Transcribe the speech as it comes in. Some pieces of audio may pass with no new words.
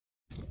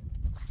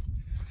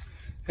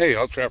Hey,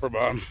 Elk Trapper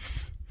Bob.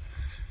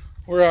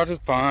 We're out at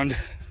the pond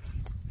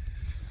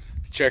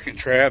checking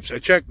traps. I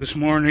checked this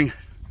morning,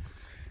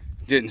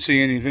 didn't see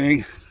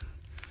anything,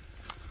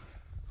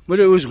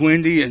 but it was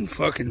windy and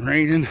fucking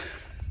raining.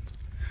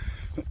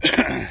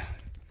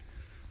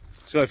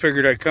 So I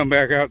figured I'd come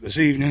back out this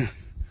evening,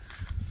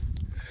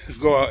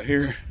 go out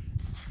here,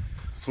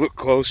 look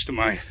close to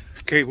my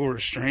cable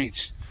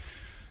restraints,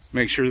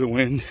 make sure the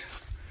wind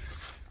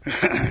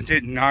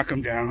didn't knock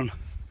them down.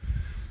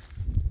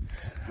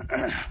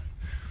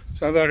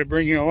 So I thought I'd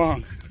bring you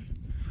along,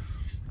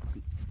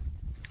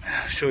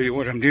 show you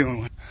what I'm dealing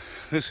with.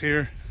 This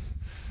here,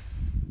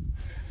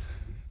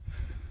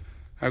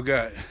 I've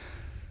got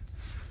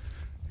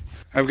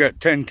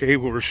 10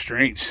 cable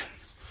restraints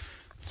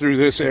through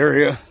this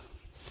area.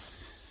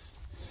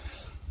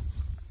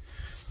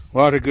 A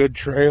lot of good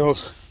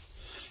trails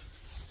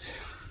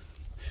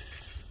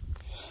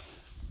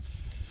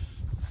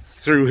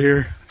through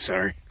here.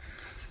 Sorry,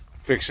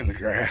 fixing the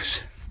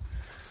grass.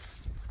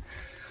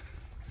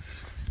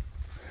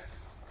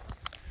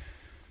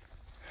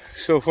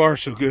 So far,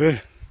 so good.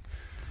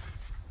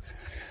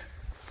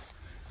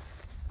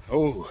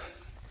 Oh,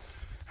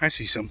 I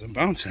see something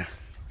bouncing.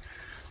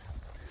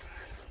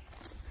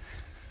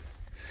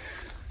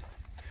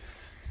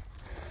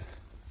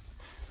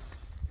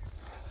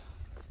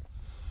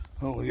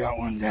 Oh, we got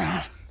one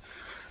down.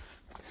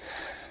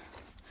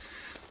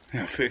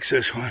 Gotta fix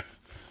this one.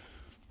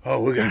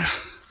 Oh, we got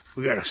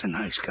us a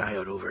nice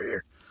coyote over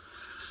here.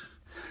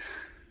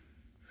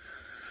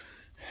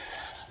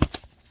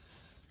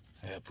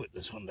 Put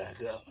this one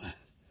back up.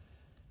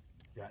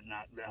 Got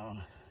knocked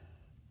down.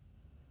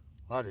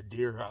 A lot of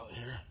deer out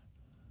here.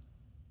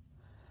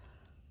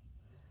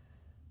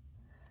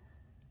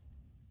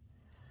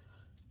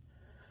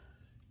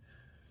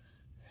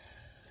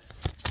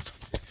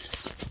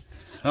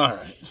 All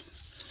right,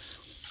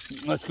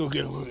 let's go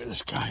get a look at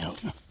this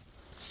coyote.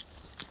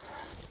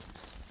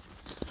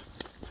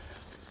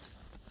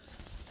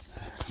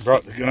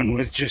 Brought the gun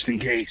with just in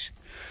case.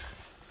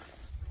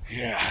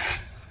 Yeah.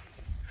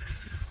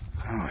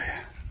 Oh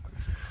yeah,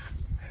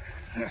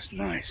 that's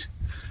nice.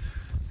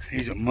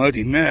 He's a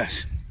muddy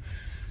mess,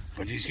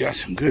 but he's got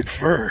some good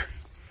fur.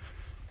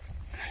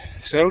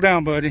 Settle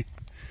down, buddy.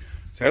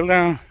 Settle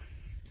down.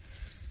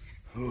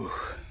 Ooh.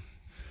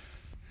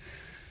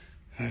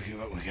 Look at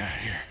what we got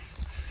here.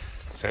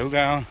 Settle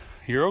down.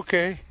 You're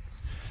okay.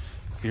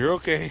 You're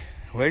okay.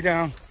 Lay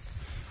down.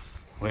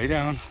 Lay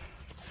down.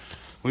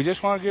 We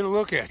just want to get a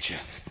look at you.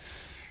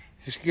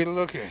 Just get a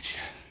look at you.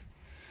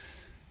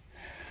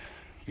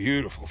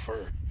 Beautiful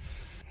fur.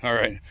 All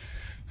right,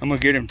 I'm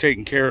gonna get him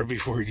taken care of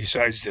before he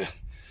decides to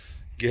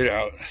get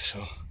out.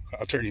 So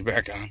I'll turn you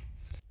back on.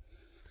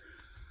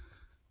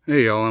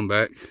 Hey y'all, I'm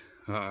back.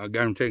 I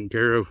got him taken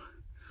care of.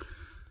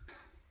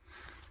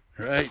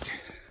 Right.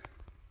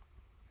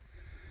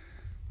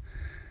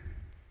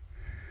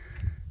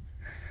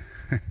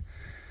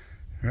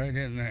 Right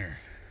in there,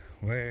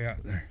 way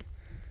out there.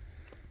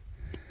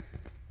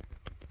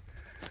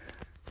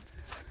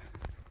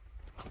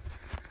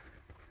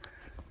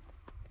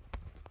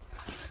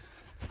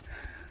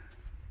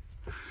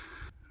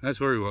 That's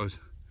where he was.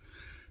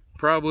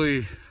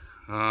 Probably,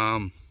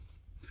 in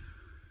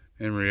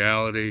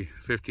reality,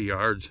 50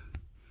 yards,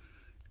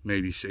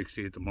 maybe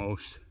 60 at the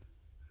most.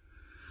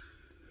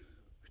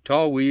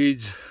 Tall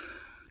weeds,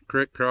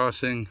 creek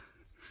crossing,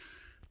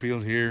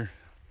 field here,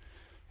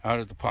 out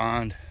at the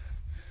pond.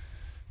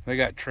 They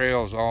got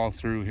trails all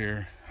through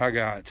here. I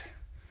got,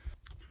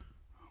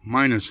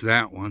 minus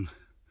that one,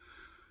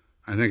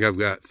 I think I've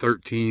got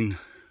 13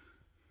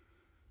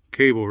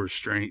 cable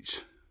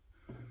restraints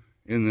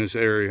in this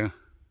area.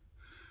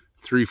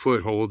 3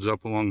 footholds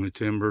up along the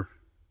timber.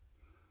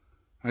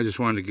 I just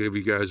wanted to give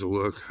you guys a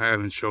look. I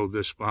haven't showed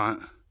this spot.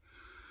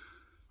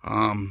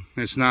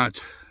 It's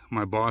not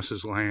my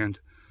boss's land,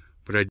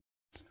 but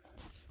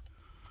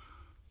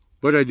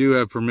I do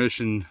have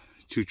permission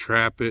to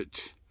trap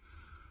it.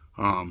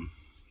 The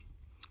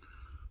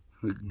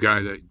guy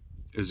that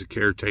is a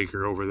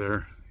caretaker over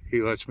there,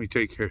 he lets me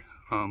take care,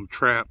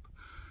 trap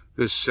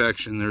this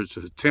section. There's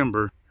a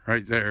timber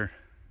right there.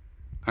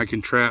 I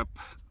can trap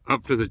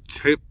up to the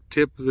tip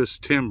of this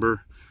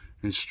timber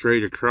and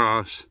straight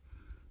across,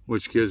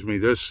 which gives me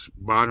this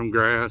bottom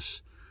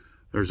grass.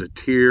 There's a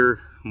tier,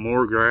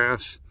 more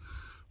grass,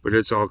 but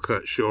it's all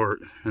cut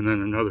short, and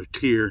then another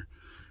tier,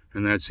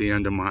 and that's the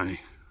end of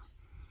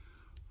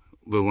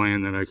the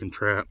land that I can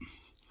trap.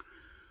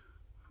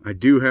 I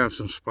do have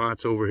some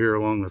spots over here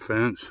along the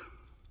fence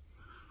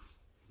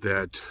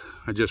that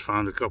I just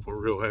found a couple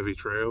of real heavy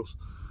trails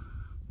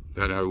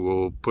that I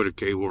will put a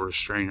cable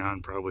restraint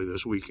on probably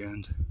this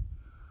weekend.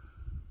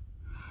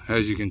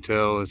 As you can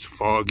tell, it's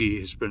foggy,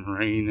 it's been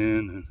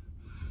raining, and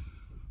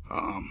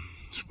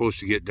it's supposed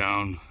to get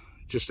down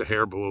just a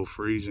hair below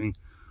freezing.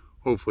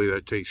 Hopefully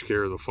that takes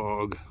care of the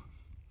fog.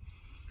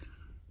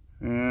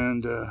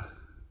 And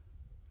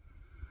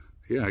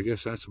yeah, I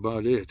guess that's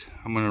about it.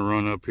 I'm gonna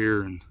run up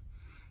here and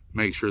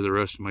make sure the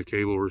rest of my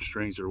cable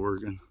restraints are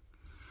working.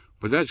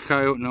 But that's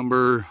coyote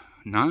number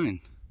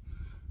 9.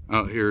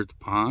 out here at the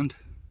pond.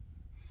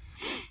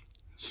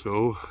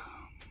 So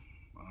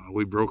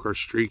we broke our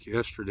streak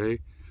yesterday,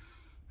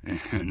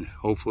 and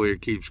hopefully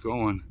it keeps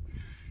going.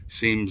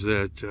 Seems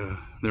that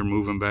they're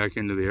moving back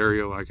into the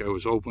area like I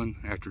was hoping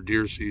after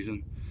deer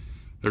season.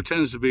 There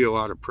tends to be a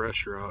lot of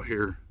pressure out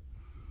here.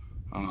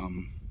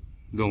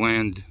 The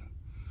land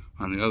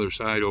on the other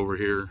side over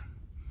here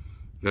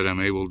that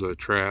I'm able to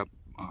trap,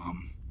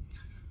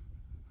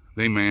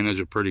 they manage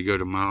a pretty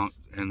good amount,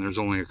 and there's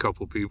only a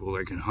couple people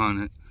that can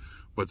hunt it.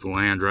 But the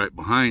land right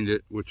behind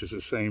it, which is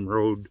the same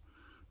road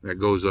that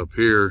goes up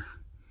here,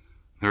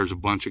 there's a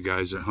bunch of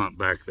guys that hunt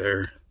back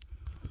there,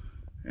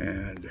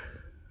 and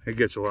it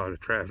gets a lot of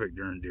traffic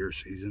during deer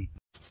season.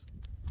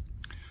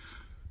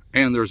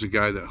 And there's a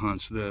guy that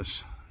hunts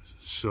this,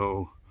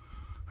 so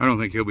I don't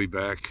think he'll be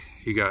back.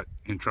 He got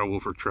in trouble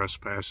for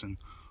trespassing,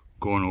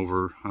 going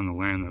over on the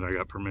land that I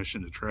got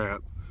permission to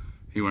trap.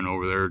 He went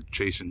over there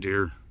chasing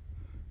deer,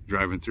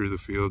 driving through the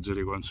fields that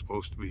he wasn't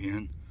supposed to be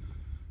in.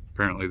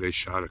 Apparently they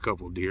shot a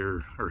couple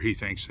deer, or he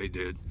thinks they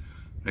did.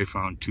 They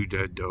found 2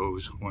 dead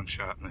does, 1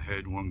 shot in the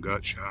head, 1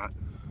 gut shot.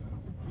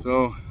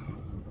 So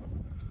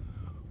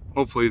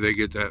hopefully they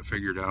get that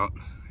figured out.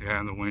 Yeah,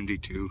 and the windy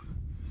too.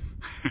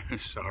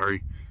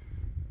 Sorry.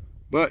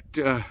 But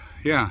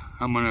yeah,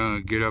 I'm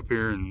gonna get up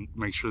here and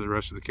make sure the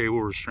rest of the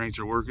cable restraints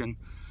are working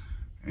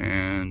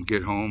and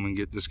get home and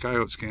get this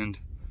coyote skinned.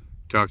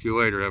 Talk to you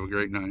later. Have a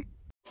great night.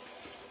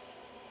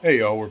 Hey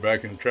y'all, we're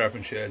back in the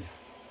trapping shed.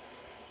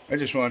 I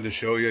just wanted to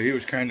show you, he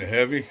was kind of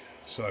heavy,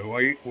 so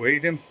I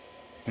weighed him.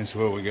 That's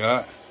what we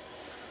got.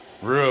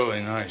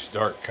 Really nice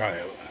dark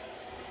coyote.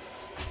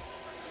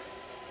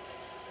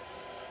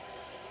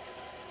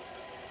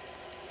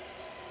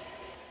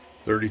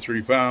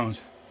 $33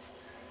 pounds.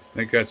 I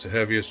think that's the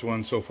heaviest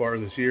one so far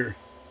this year.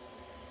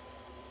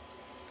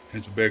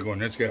 It's a big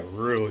one. It's got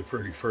really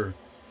pretty fur.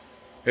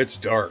 It's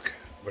dark,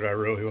 but I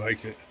really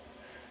like it.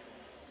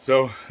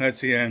 So that's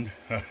the end.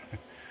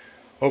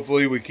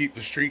 Hopefully we keep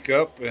the streak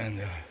up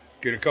and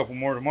get a couple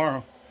more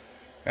tomorrow.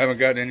 Haven't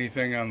got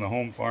anything on the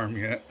home farm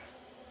yet.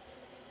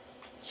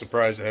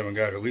 Surprised I haven't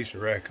got at least a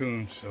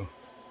raccoon. So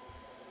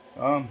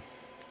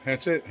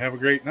that's it. Have a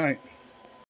great night.